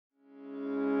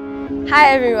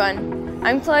Hi everyone,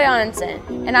 I'm Chloe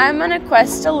Aanenson, and I'm on a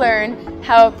quest to learn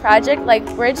how a project like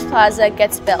Bridge Plaza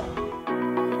gets built.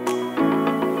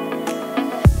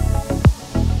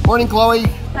 Morning, Chloe.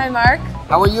 Hi Mark.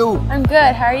 How are you? I'm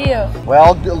good, how are you?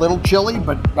 Well, a little chilly,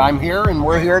 but I'm here and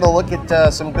we're here to look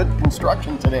at some good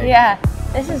construction today. Yeah,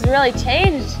 this has really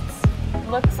changed. It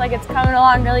looks like it's coming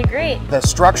along really great. The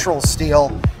structural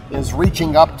steel is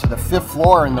reaching up to the 5th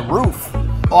floor in the roof.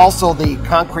 Also, the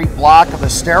concrete block of the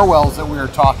stairwells that we were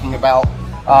talking about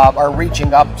are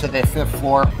reaching up to the 5th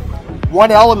floor.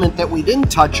 One element that we didn't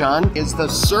touch on is the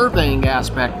surveying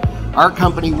aspect. Our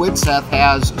company, Widseth,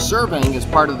 has surveying as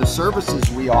part of the services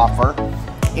we offer.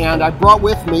 And I brought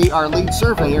with me our lead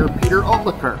surveyor, Peter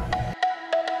Oetlicher.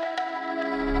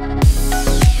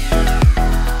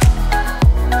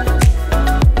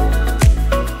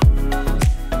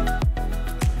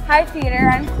 Hi Peter,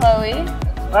 I'm Chloe.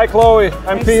 Hi Chloe,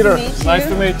 I'm Peter. Nice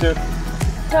to meet you.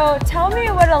 So tell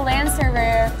me what a land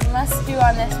surveyor must do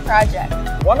on this project.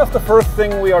 One of the first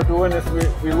things we are doing is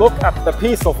we look at the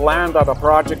piece of land that a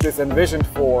project is envisioned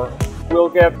for. We'll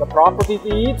get the property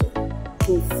deed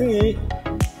to see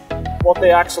what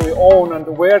they actually own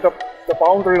and where the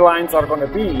boundary lines are going to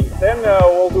be. Then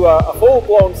we'll do a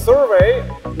full-blown survey.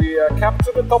 We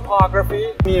capture the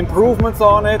topography, the improvements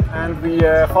on it, and we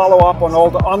follow up on all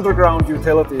the underground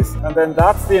utilities. And then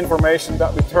that's the information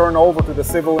that we turn over to the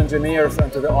civil engineers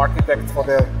and to the architects for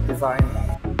their design.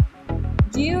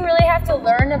 Do you really have to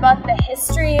learn about the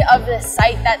history of the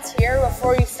site that's here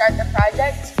before you start the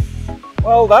project?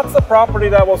 Well, that's a property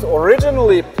that was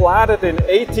originally platted in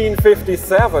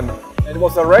 1857. It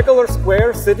was a regular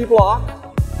square city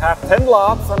block, had 10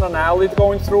 lots and an alley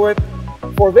going through it.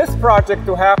 For this project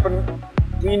to happen,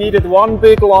 we needed one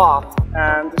big lot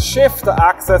and shift the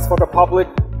access for the public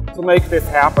to make this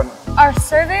happen. Are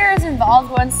surveyors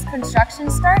involved once construction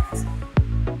starts?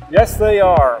 Yes, they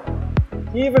are.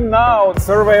 Even now,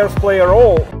 surveyors play a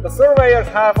role. The surveyors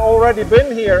have already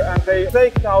been here and they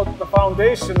staked out the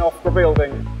foundation of the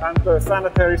building and the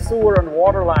sanitary sewer and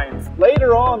water lines.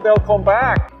 Later on, they'll come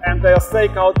back and they'll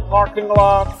stake out parking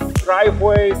lots,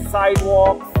 driveways,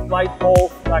 sidewalks, light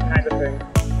poles, that kind of thing.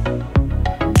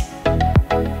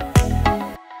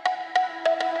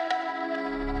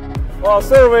 Well,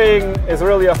 surveying is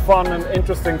really a fun and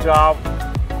interesting job.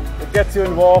 It gets you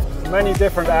involved in many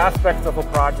different aspects of a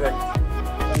project.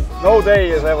 And no day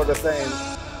is ever the same.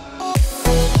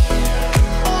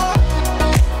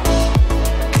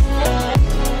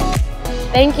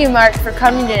 Thank you, Mark, for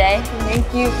coming today. And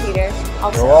thank you, Peter.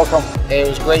 Also. You're welcome. Hey, it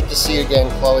was great to see you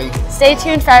again, Chloe. Stay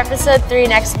tuned for episode 3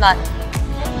 next month.